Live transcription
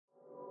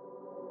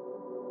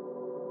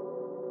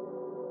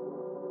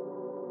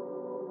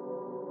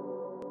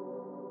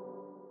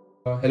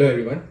Hello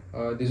everyone,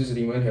 this is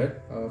Reeman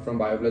here from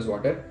BioPlus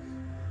Water,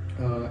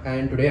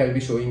 and today I'll be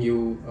showing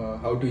you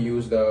how to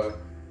use the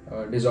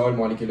dissolved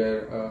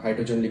molecular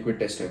hydrogen liquid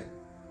tester.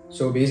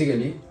 So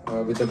basically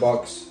with the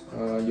box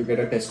you get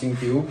a testing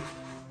tube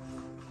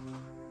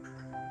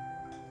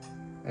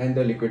and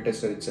the liquid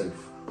tester itself.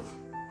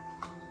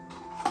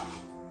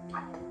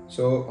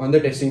 So on the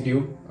testing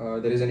tube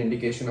there is an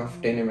indication of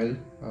 10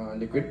 ml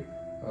liquid.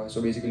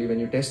 So basically when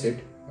you test it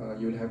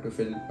you will have to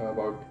fill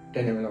about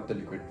 10 ml of the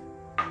liquid,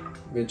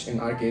 which in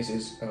our case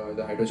is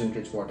the hydrogen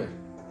rich water.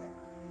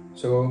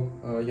 So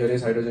here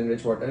is hydrogen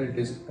rich water. It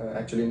is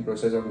actually in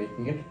process of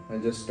making it. I'll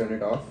just turn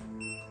it off.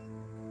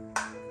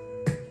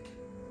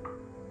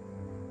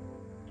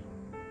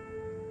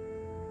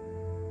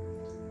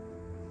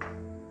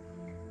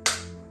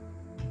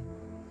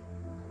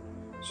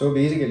 So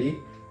basically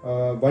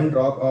 1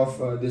 drop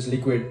of this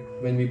liquid,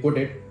 when we put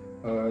it,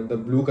 the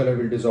blue color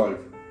will dissolve.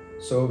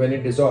 So when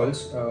it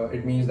dissolves,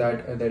 it means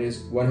that there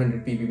is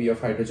 100 ppb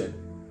of hydrogen.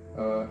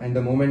 And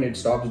the moment it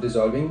stops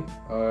dissolving,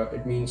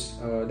 it means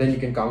then you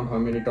can count how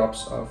many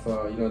drops of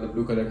the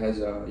blue color has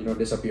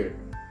disappeared.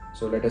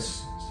 So let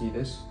us see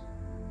this.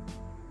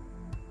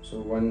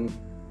 So one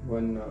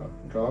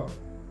drop,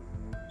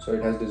 so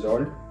it has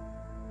dissolved.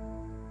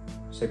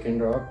 Second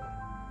drop,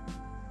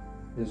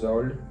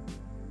 dissolved.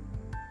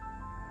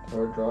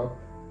 Third drop,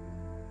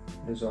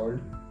 dissolved.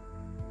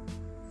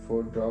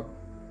 Fourth drop,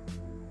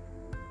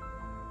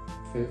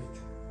 fifth,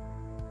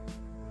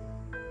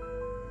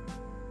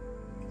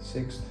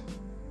 sixth,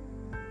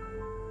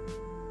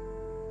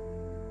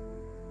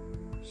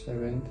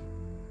 seventh,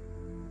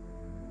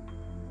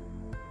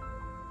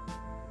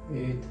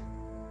 eighth.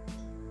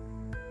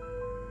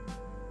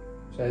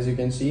 So as you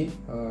can see,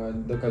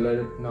 the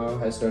color now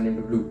has turned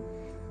into blue.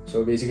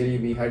 So basically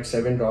we had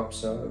 7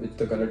 drops with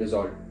the color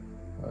dissolved.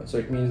 So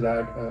it means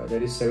that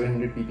there is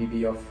 700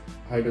 ppb of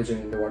hydrogen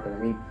in the water.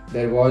 I mean,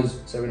 there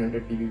was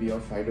 700 ppb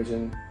of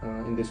hydrogen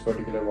in this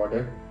particular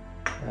water,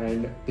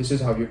 and this is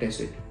how you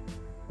test it.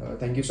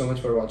 Thank you so much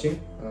for watching.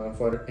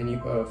 For any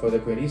further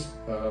queries,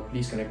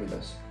 please connect with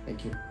us.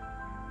 Thank you.